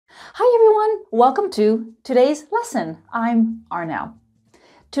everyone, welcome to today's lesson. I'm Arnel.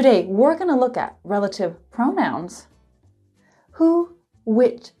 Today we're going to look at relative pronouns. Who,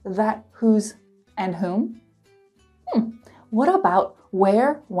 which, that, whose, and whom. What about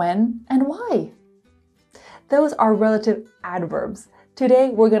where, when, and why? Those are relative adverbs. Today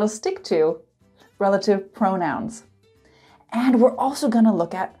we're going to stick to relative pronouns. And we're also going to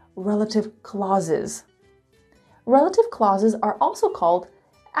look at relative clauses. Relative clauses are also called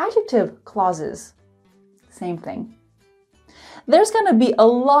adjective clauses. Same thing. There's going to be a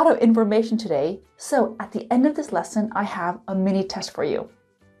lot of information today, so at the end of this lesson, I have a mini test for you.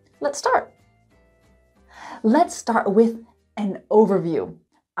 Let's start. Let's start with an overview.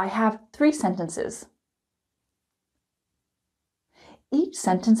 I have 3 sentences. Each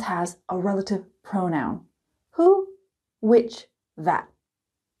sentence has a relative pronoun. Who, which, that.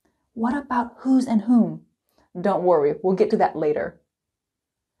 What about whose and whom? Don't worry, we'll get to that later.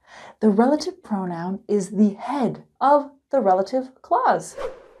 The relative pronoun is the head of the relative clause.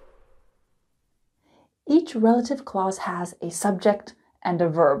 Each relative clause has a subject and a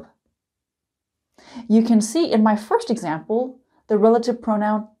verb. You can see in my first example, the relative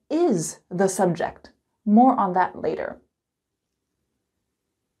pronoun is the subject. More on that later.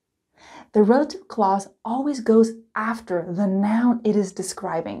 The relative clause always goes after the noun it is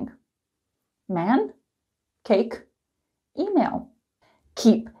describing. Man, cake, email.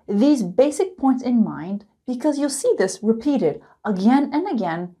 Keep these basic points in mind because you'll see this repeated again and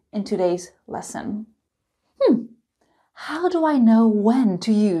again in today's lesson. How do I know when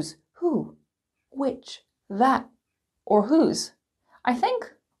to use who, which, that, or whose? I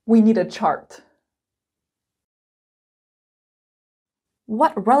think we need a chart.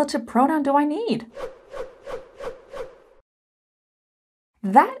 What relative pronoun do I need?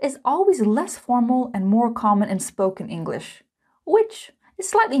 That is always less formal and more common in spoken English, which is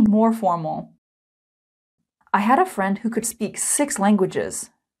slightly more formal. I had a friend who could speak 6 languages.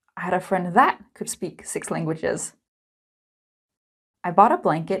 I had a friend that could speak 6 languages. I bought a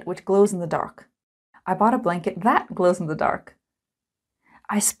blanket which glows in the dark. I bought a blanket that glows in the dark.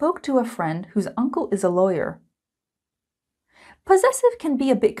 I spoke to a friend whose uncle is a lawyer. Possessive can be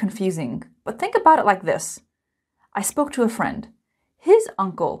a bit confusing, but think about it like this. I spoke to a friend. His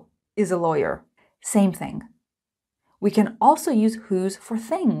uncle is a lawyer. Same thing. We can also use whose for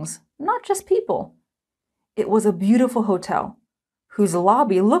things, not just people. It was a beautiful hotel, whose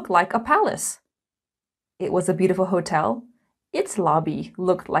lobby looked like a palace. It was a beautiful hotel. Its lobby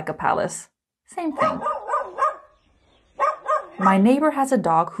looked like a palace. Same thing. My neighbor has a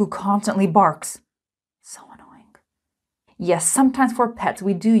dog who constantly barks. So annoying. Yes, sometimes for pets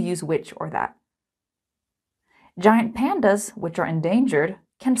we do use which or that. Giant pandas, which are endangered,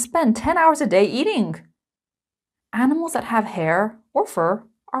 can spend 10 hours a day eating. Animals that have hair or fur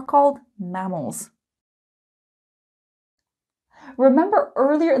are called mammals. Remember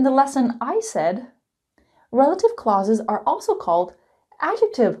earlier in the lesson I said relative clauses are also called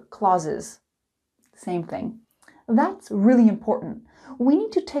adjective clauses. Same thing. That's really important. We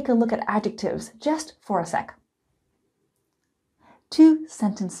need to take a look at adjectives just for a sec. 2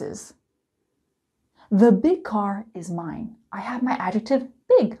 sentences. The big car is mine. I have my adjective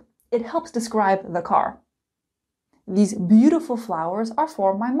big. It helps describe the car. These beautiful flowers are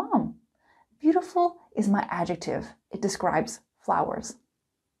for my mom. Beautiful is my adjective. It describes flowers.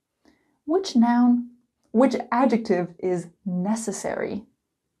 Which adjective is necessary?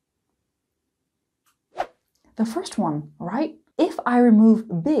 The first one, right? If I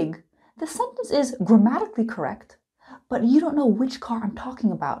remove big, the sentence is grammatically correct, but you don't know which car I'm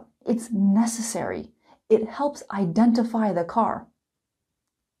talking about. It's necessary. It helps identify the car.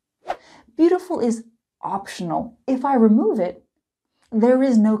 Beautiful is optional. If I remove it, there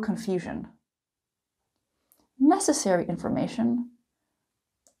is no confusion. Necessary information,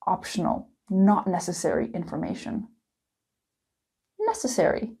 optional, not necessary information.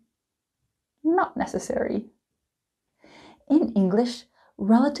 Necessary, not necessary. In English,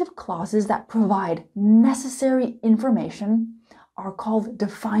 relative clauses that provide necessary information are called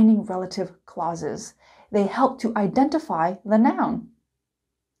defining relative clauses. They help to identify the noun.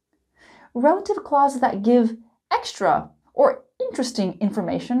 Relative clauses that give extra or interesting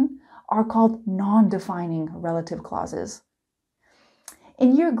information are called non-defining relative clauses.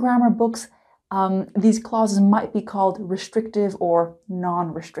 In your grammar books, these clauses might be called restrictive or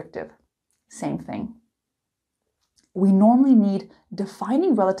non-restrictive. Same thing. We normally need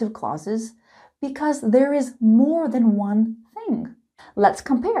defining relative clauses because there is more than one thing. Let's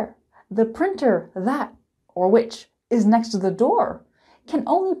compare. The printer that, or which, is next to the door can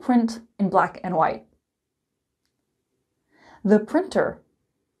only print in black and white. The printer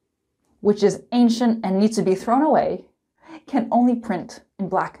which is ancient and needs to be thrown away, can only print in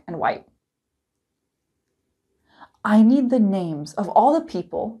black and white. I need the names of all the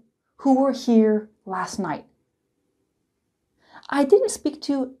people who were here last night. I didn't speak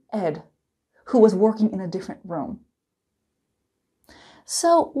to Ed, who was working in a different room.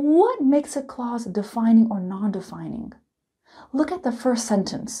 So what makes a clause defining or non-defining? Look at the first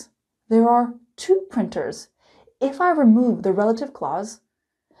sentence. There are 2 printers. If I remove the relative clause,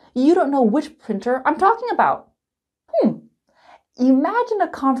 you don't know which printer I'm talking about. Imagine a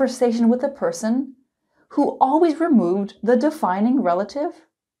conversation with a person who always removed the defining relative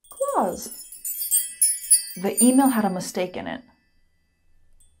clause. The email had a mistake in it.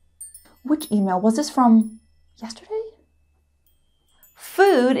 Which email? Was this from yesterday?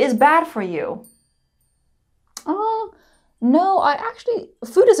 Food is bad for you. No,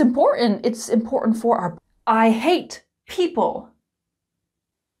 food is important. It's important for our... I hate people.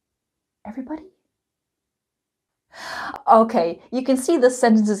 Everybody? Okay, you can see the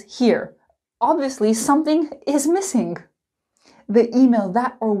sentences here. Obviously, something is missing. The email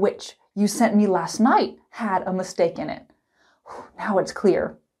that or which you sent me last night had a mistake in it. Now it's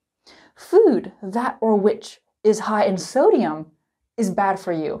clear. Food that or which is high in sodium is bad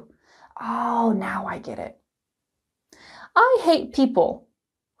for you. Oh, now I get it. I hate people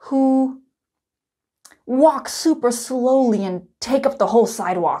who walk super slowly and take up the whole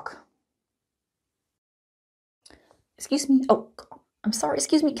sidewalk. Excuse me. Oh, I'm sorry.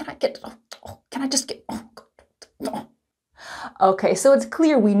 Excuse me. Can I just get... Okay, so it's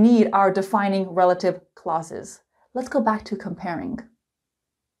clear we need our defining relative clauses. Let's go back to comparing.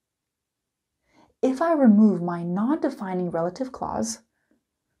 If I remove my non-defining relative clause,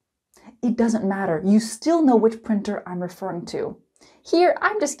 it doesn't matter. You still know which printer I'm referring to. Here,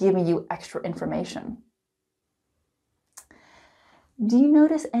 I'm just giving you extra information. Do you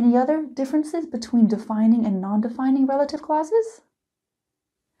notice any other differences between defining and non-defining relative clauses?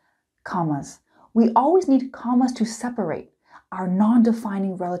 Commas. We always need commas to separate our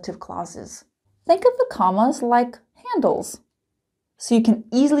non-defining relative clauses. Think of the commas like handles, so you can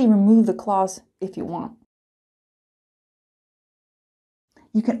easily remove the clause if you want.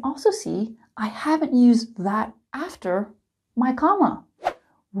 You can also see I haven't used that after my comma.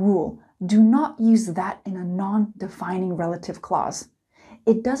 Rule: do not use that in a non-defining relative clause.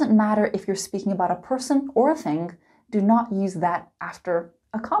 It doesn't matter if you're speaking about a person or a thing, do not use that after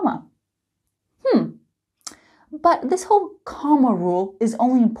a comma. But this whole comma rule is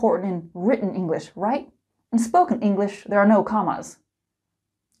only important in written English, right? In spoken English, there are no commas.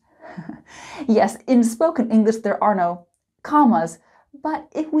 Yes, in spoken English, there are no commas, but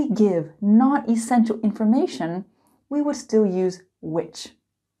if we give non-essential information, we would still use which.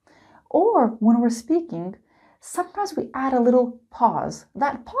 Or when we're speaking, sometimes we add a little pause.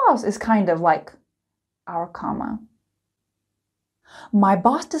 That pause is kind of like our comma. My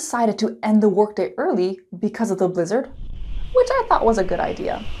boss decided to end the workday early because of the blizzard, which I thought was a good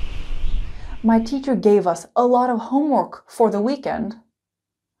idea. My teacher gave us a lot of homework for the weekend,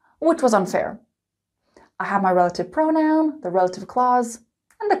 which was unfair. I have my relative pronoun, the relative clause,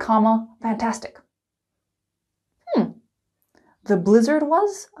 and the comma, fantastic. The blizzard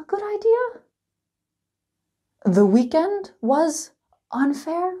was a good idea? The weekend was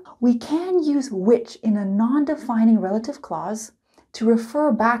unfair? We can use which in a non-defining relative clause to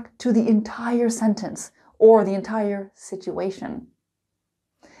refer back to the entire sentence or the entire situation.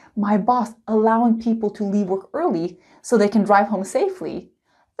 My boss allowing people to leave work early so they can drive home safely,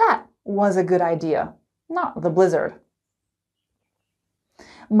 that was a good idea, not the blizzard.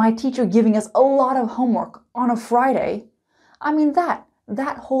 My teacher giving us a lot of homework on a Friday, I mean that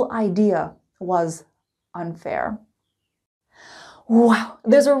whole idea was unfair. Wow,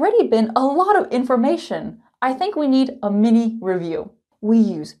 there's already been a lot of information. I think we need a mini review. We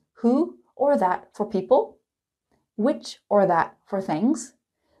use who or that for people, which or that for things,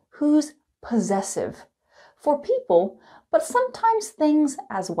 who's possessive for people, but sometimes things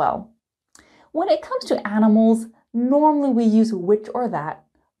as well. When it comes to animals, normally we use which or that,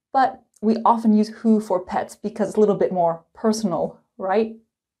 but we often use who for pets because it's a little bit more personal, right?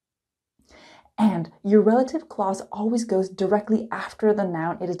 And your relative clause always goes directly after the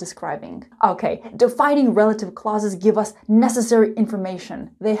noun it is describing. Okay, defining relative clauses give us necessary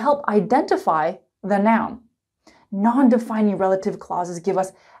information. They help identify the noun. Non-defining relative clauses give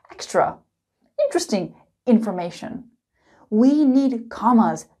us extra, interesting information. We need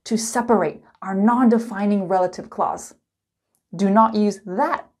commas to separate our non-defining relative clause. Do not use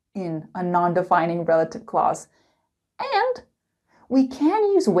that in a non-defining relative clause. And we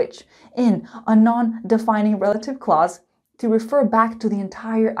can use which in a non-defining relative clause to refer back to the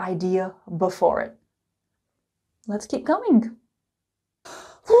entire idea before it. Let's keep going.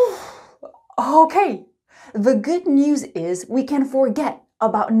 Okay, the good news is we can forget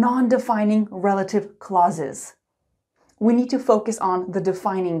about non-defining relative clauses. We need to focus on the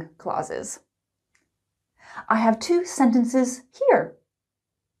defining clauses. I have two sentences here.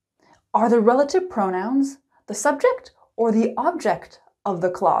 Are the relative pronouns the subject or the object of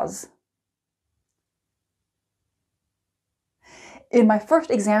the clause? In my first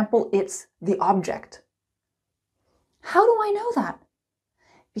example, it's the object. How do I know that?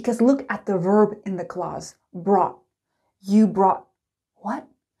 Because look at the verb in the clause, brought. You brought what?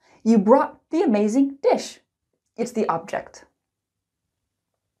 You brought the amazing dish. It's the object.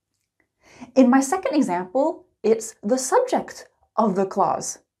 In my second example, it's the subject of the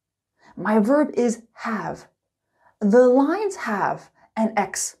clause. My verb is have. The lines have an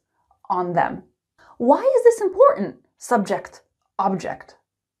X on them. Why is this important? Subject, object.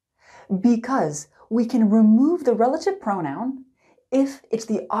 Because we can remove the relative pronoun if it's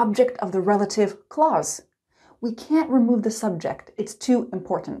the object of the relative clause. We can't remove the subject. It's too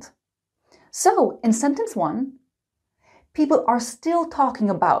important. So, in sentence 1, people are still talking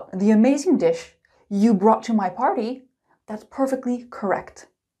about the amazing dish you brought to my party. That's perfectly correct.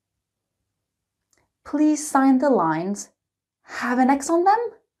 Please sign the lines. Have an X on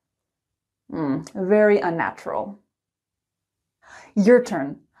them? Very unnatural. Your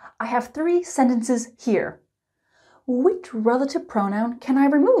turn. I have 3 sentences here. Which relative pronoun can I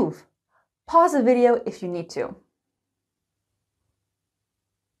remove? Pause the video if you need to.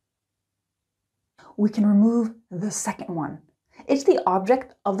 We can remove the second one. It's the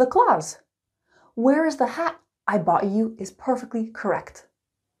object of the clause. Where is the hat I bought you is perfectly correct.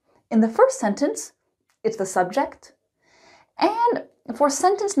 In the first sentence, it's the subject. And for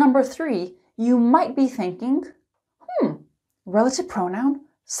sentence number 3, you might be thinking, relative pronoun,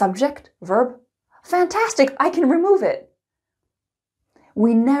 subject, verb. Fantastic, I can remove it.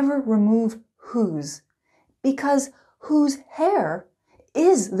 We never remove whose, because whose hair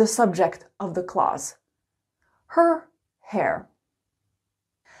is the subject of the clause. Her hair.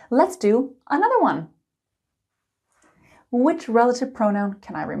 Let's do another one. Which relative pronoun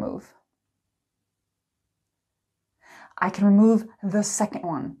can I remove? I can remove the second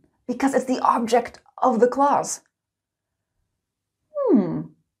one because it's the object of the clause.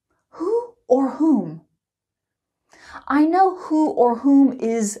 Who or whom? I know who or whom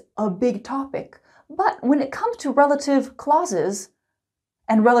is a big topic, but when it comes to relative clauses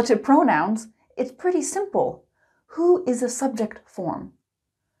and relative pronouns, it's pretty simple. Who is the subject form?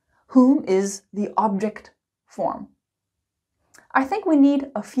 Whom is the object form? I think we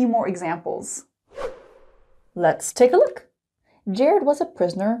need a few more examples. Let's take a look. Jared was a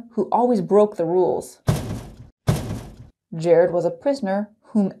prisoner who always broke the rules. Jared was a prisoner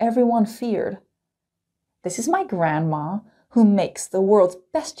whom everyone feared. This is my grandma who makes the world's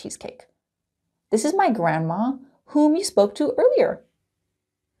best cheesecake. This is my grandma whom you spoke to earlier.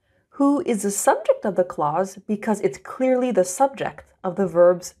 Who is the subject of the clause because it's clearly the subject of the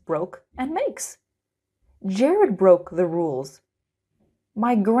verbs broke and makes. Jared broke the rules.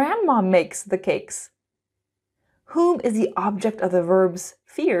 My grandma makes the cakes. Whom is the object of the verbs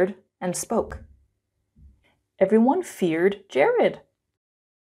feared and spoke? Everyone feared Jared.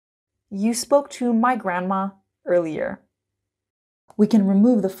 You spoke to my grandma earlier. We can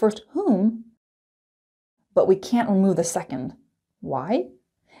remove the first whom, but we can't remove the second. Why?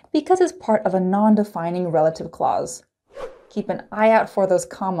 Because it's part of a non-defining relative clause. Keep an eye out for those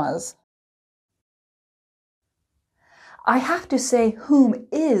commas. I have to say whom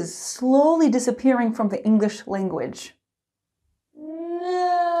is slowly disappearing from the English language.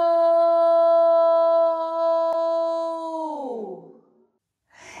 No!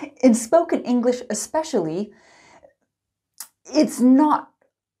 In spoken English especially, it's not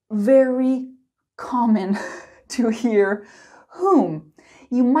very common to hear whom.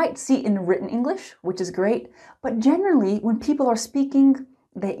 You might see it in written English, which is great, but generally when people are speaking,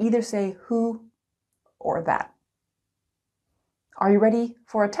 they either say who or that. Are you ready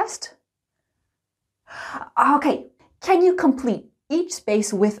for a test? Okay, can you complete each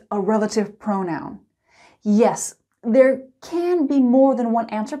space with a relative pronoun? Yes, there can be more than one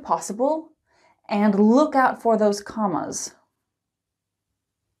answer possible, and look out for those commas.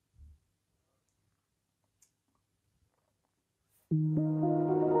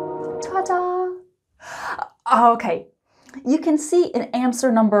 Ta-da! Okay, you can see in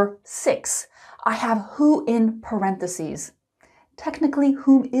answer number 6, I have who in parentheses. Technically,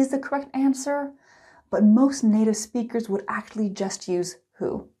 whom is the correct answer, but most native speakers would actually just use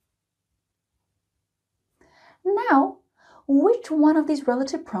who. Now, which one of these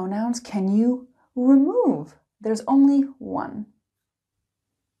relative pronouns can you remove? There's only one.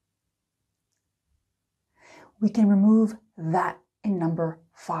 We can remove that in number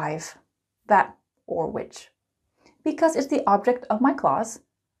 5, that or which, because it's the object of my clause.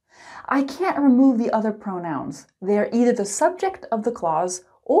 I can't remove the other pronouns. They're either the subject of the clause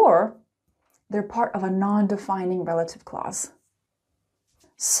or they're part of a non-defining relative clause.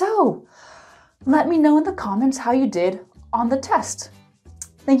 So, let me know in the comments how you did on the test.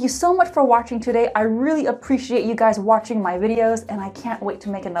 Thank you so much for watching today. I really appreciate you guys watching my videos, and I can't wait to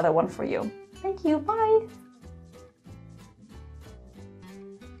make another one for you. Thank you. Bye.